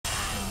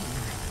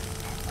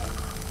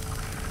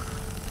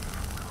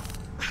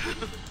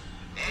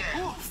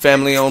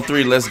Family on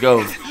 3, let's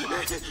go.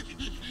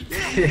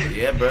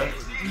 Yeah, bro.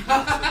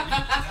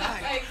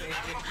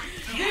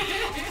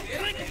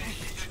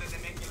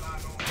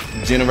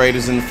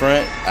 Generators in the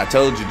front. I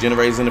told you,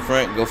 generators in the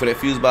front. Go for that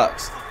fuse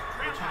box.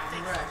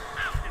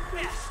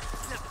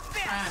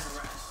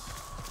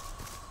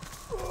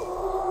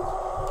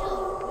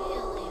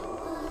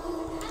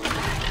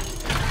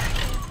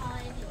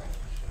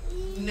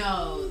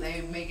 No,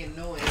 they making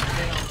noise. They don't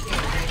care.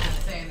 They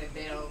just saying that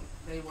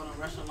they want to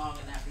rush along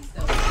and not be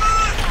stealthy.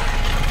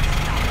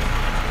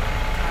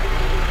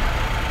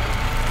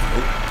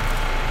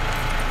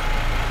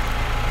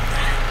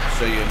 I'll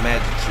show you a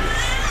magic trick.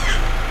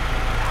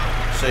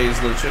 Show you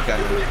this little trick I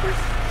know.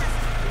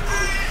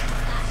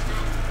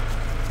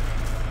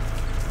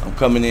 I'm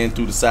coming in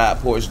through the side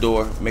porch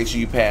door. Make sure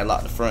you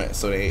padlock the front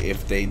so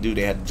if they do,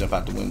 they have to jump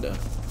out the window.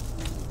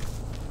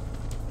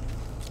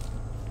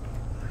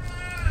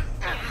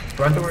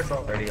 Front door's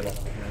already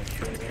locked.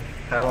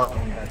 Padlock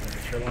on that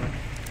furniture line.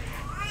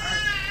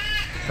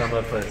 So I'm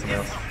gonna put something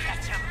else.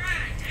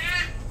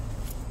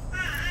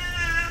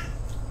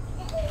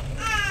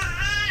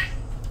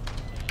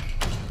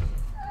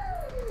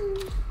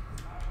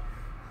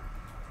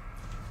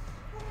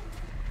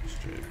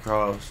 Straight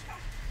across.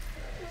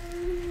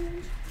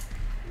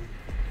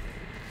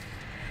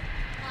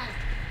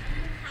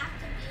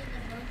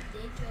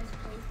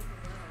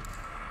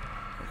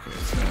 Okay,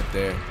 it's not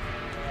there.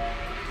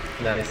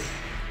 Nice.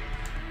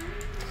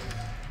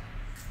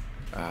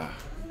 Ah,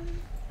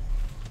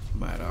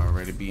 might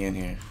already be in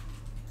here.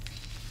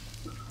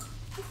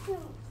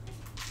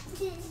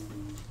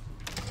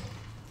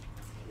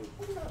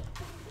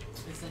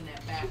 It's in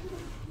that back.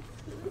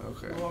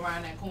 Okay. Go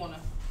around that corner.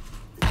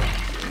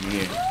 In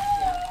here.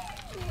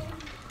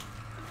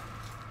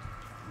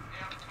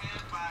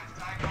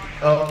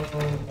 Oh,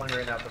 one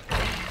right out the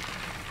front.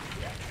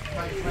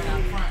 Right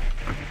out front.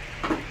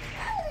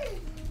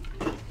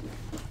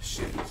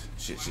 Shit.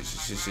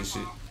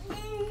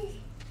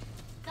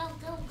 Go,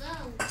 go, go.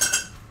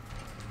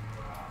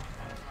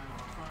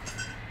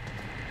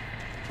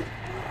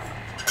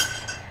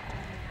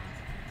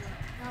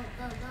 Go,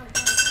 go, go, go,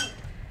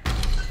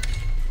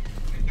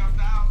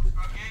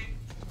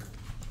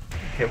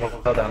 Okay,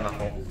 we'll go down the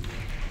hole.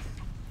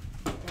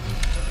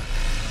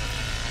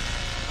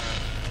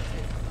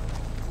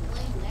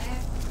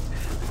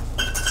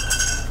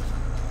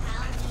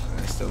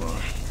 It's still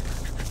on.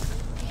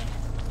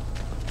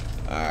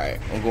 Alright,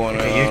 I'm going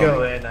Okay, you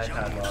go in, I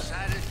padlock.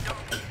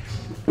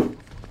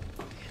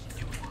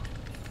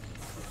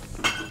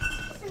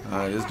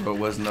 Alright, this door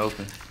wasn't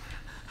open.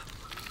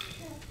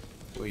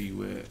 Where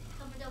you at?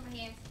 over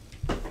here.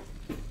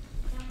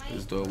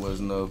 This door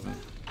wasn't open. It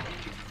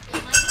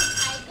might be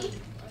hiding,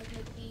 or it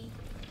could be.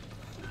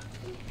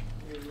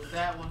 It was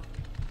that one.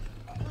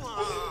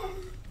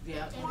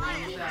 Yeah, it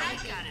was that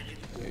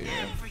one.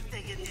 Yeah.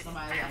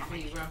 Somebody got to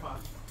feed Grandpa.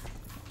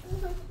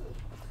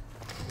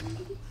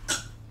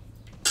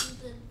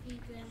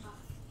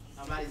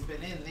 Nobody's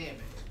been in there,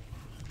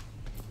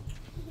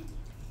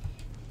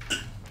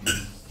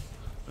 man.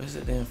 Where's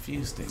that damn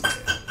fuse thing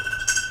at?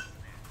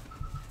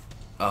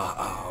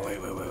 Oh, wait.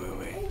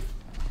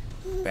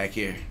 Back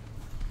here.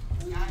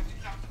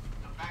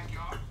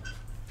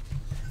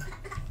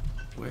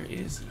 Where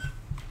is he?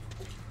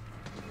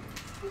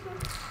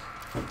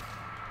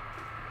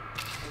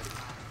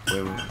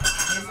 Wait.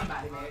 There's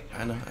somebody back.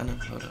 I know.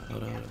 Hold up.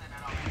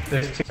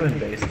 There's two in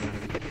basement.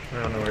 I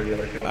don't know where the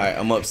other two are. Alright,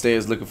 I'm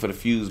upstairs looking for the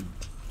fuse.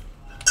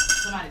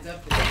 Somebody's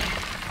up there.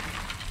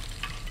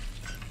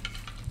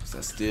 Cause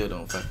I still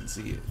don't fucking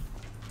see it.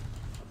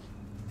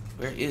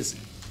 Where is he?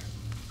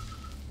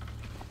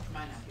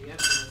 Might not be up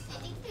there. I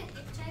think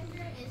the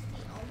hitchhiker is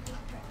the only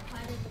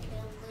part of the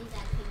family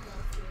that can go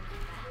through the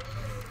back.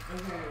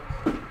 Okay.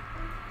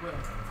 Well,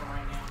 for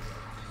right now.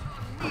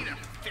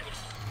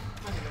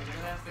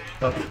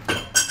 Oh.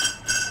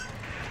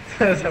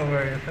 Don't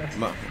worry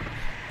about it.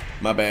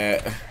 My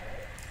bad.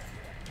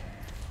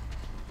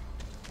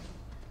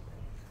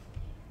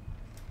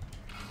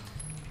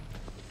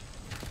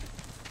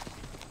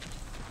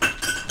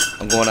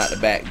 I'm going out the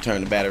back,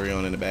 turn the battery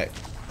on in the back.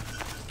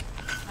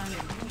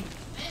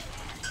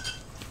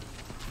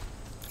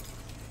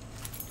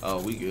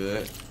 Oh, we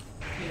good.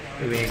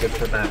 We need to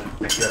put that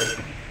backyard.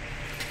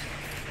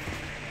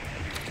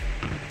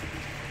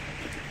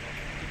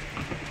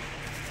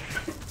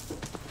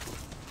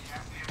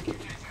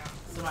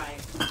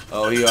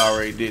 Oh, he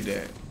already did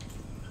that.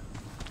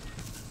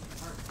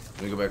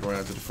 Let me go back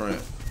around to the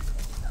front.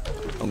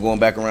 I'm going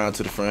back around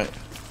to the front.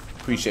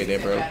 Appreciate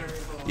that, bro.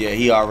 Yeah,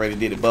 he already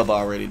did it. Bubba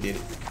already did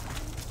it.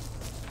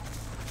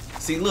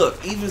 See,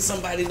 look, even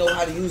somebody know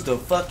how to use the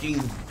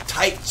fucking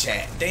type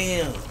chat.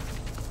 Damn.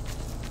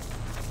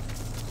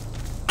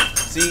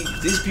 See,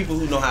 these people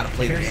who know how to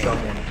play the Here's game.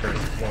 someone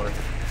first floor.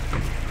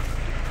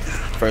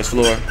 First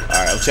floor. All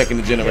right, I'm checking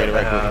the generator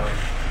right quick.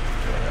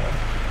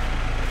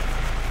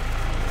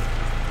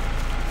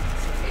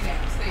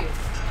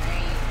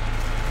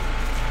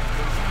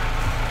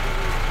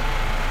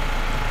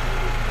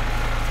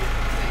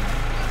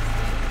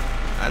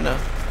 I know.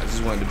 I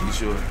just wanted to be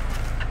sure.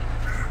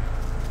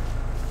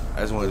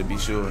 just wanted to be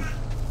sure.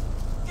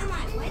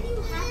 Why do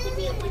you have to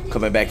be a window?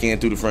 Coming back in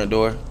through the front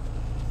door.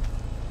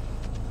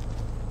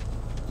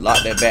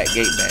 Lock that back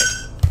gate back.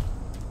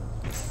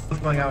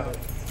 What's going out?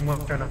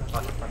 Someone turn off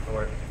the front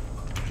door.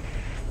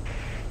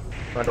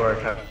 Front door,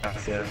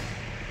 pass, yeah.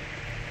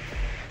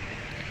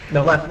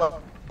 No, left.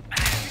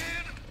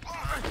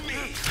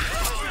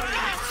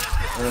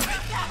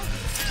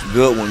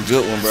 Good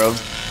one, bro.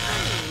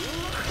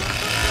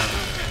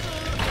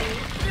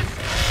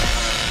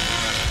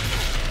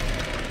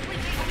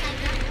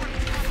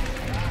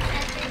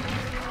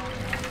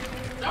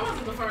 That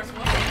wasn't the first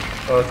one.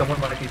 Oh, someone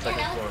might be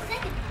second floor.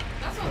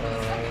 That's what the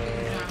second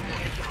one.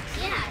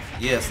 Yeah.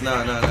 Yes,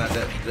 no.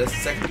 That's the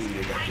second dude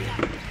they got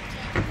there.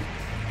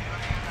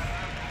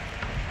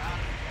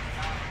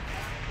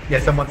 Yeah,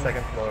 someone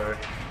second floor.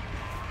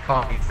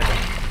 Coffee, second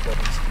floor.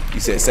 You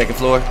said second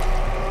floor?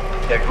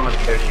 Yeah, come on,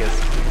 there she is.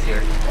 She's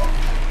here.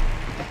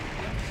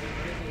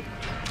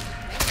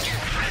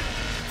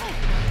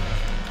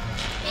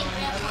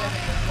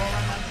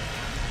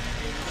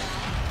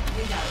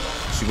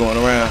 She going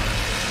around.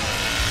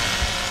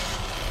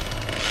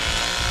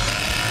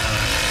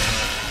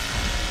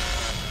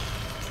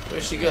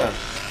 Where'd she go?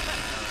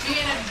 She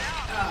in a,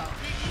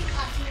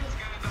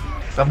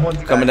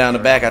 Someone's Coming down the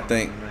back, I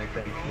think.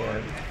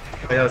 Yeah.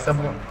 I know,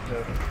 someone.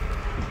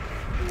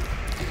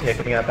 Yeah,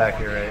 coming out back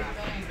here, right?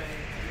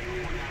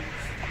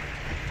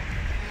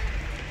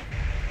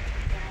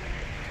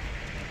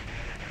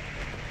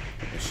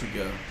 Where'd she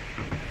go?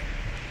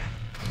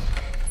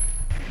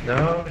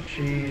 No,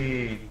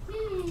 she.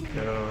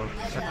 No.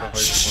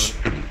 Shh.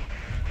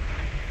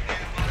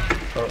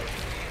 Oh,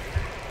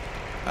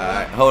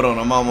 Alright, hold on,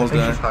 I'm I almost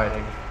think done. she's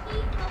hiding.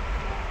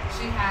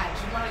 she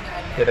probably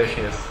got Yeah, there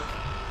she is.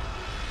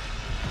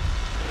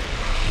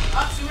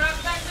 Oh, she ran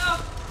back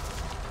up.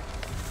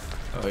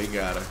 Oh, he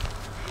got her.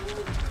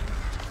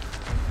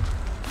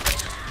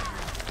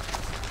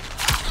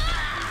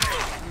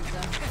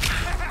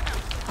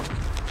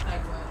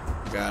 Like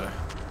what? Got her.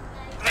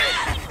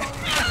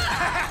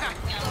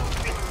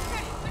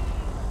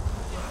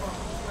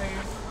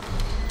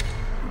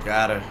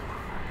 Got her.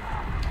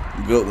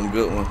 Good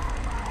one.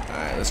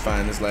 Alright, let's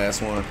find this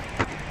last one.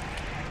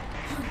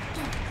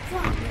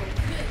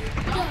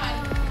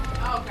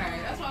 Okay,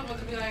 that's what I'm supposed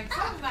to be like.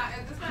 Something's not,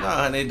 it's not. No,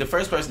 honey, the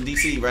first person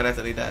DC right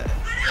after they died.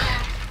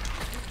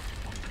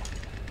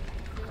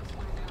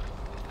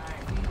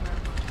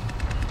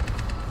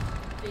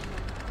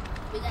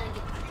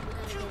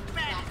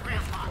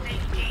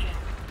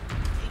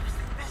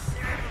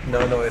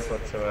 No noise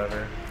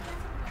whatsoever.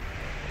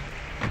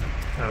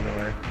 I don't know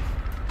where.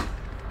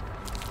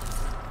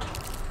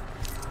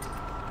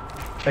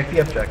 Check the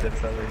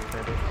objectives at least,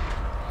 maybe.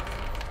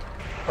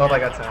 Oh, I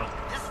got sound.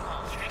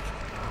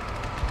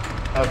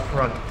 Up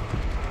front.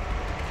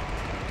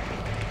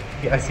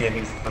 Yeah, I see him.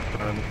 He's up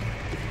front.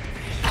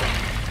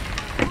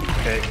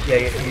 Okay, yeah,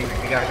 you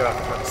gotta go out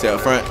the front. Stay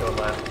up front. To the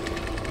left. Go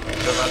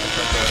out the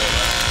front door to the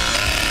left.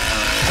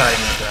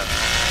 Timing step.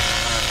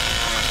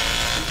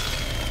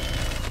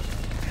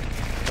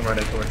 Come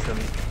right towards him.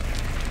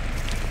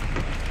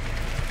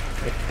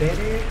 Hey,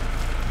 baby.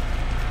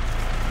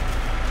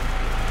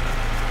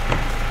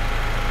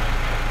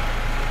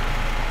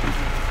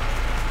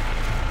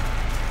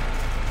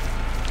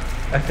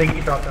 I think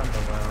he dropped down the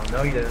well.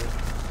 No, he didn't.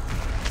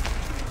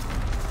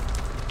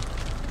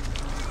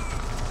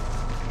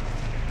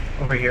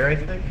 Over here, I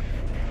think.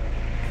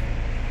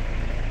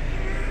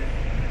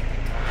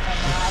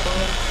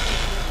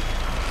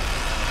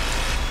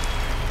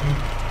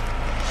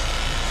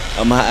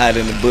 I'm gonna hide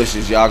in the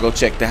bushes. Y'all go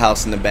check the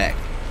house in the back.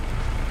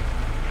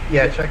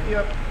 Yeah, check the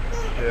up.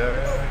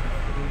 Yeah.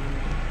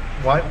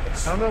 Why? I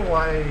don't know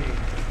why.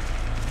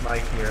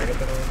 Mike here. I get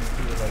that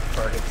one do like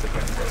targets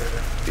against her.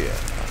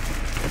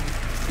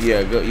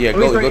 Yeah, go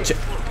Oh, go check.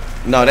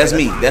 No, that's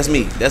me. That's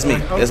me.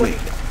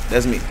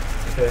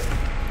 Okay.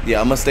 Yeah,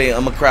 I'm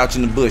gonna crouch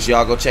in the bush.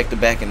 Y'all go check the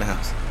back in the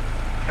house.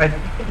 I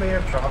think he may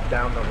have dropped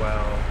down the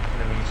well,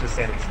 and then he's just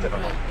standing still.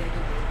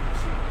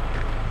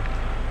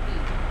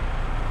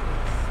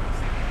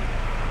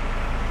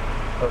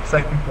 Oh,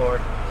 second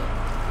floor.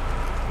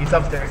 He's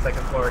upstairs,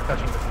 second floor,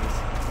 touching the piece.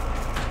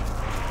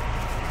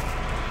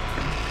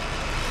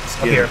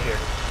 Up here, up here.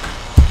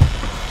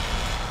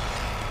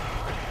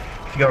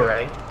 If you go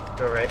right.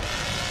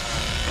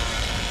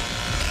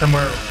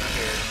 Somewhere over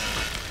here.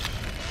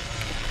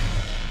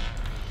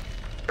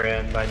 We're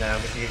in by now,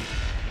 but you.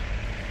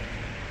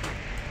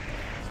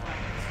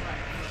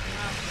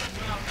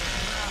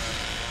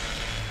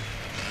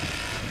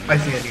 I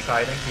see him. He's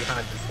hiding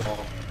behind this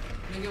wall.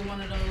 You get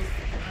one of those.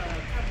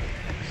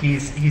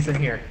 He's in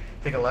here.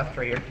 Take a left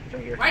right here.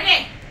 Right here. Right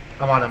there.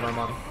 I'm on him. I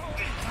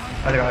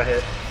think I got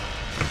hit.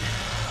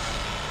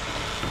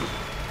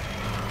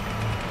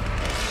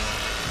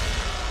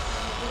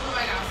 Go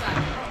back outside.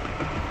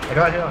 I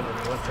got hit on him.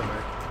 He went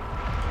somewhere.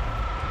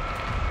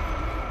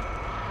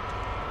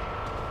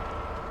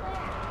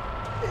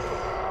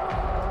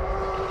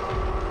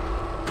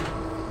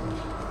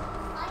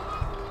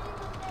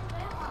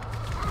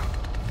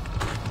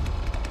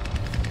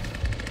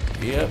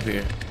 Yeah, up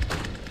here.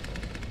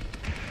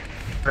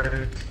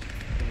 first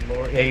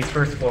floor. Yeah, he's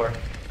first floor.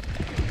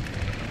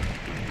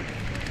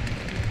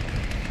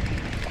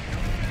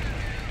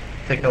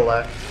 Take a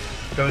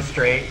left. Go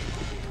straight.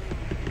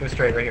 Go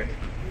straight right here.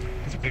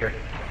 He's here.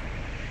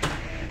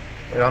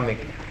 Wait on me.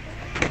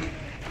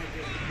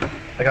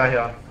 I got hit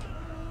on.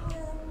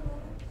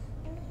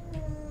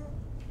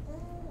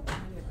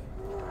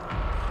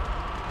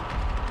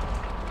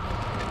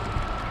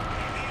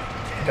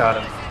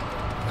 Got him.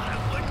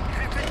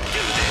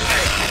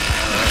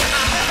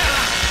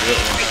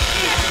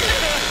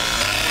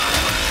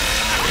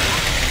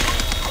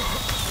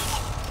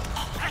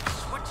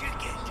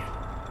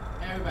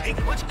 Everybody.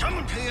 What's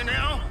coming to you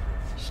now?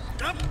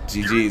 Stop.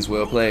 GG's,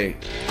 well played.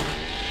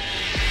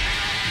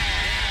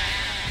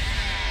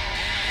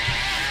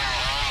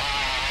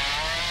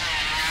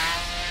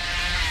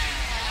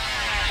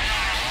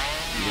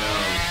 Yo,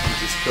 you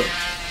just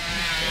cooked.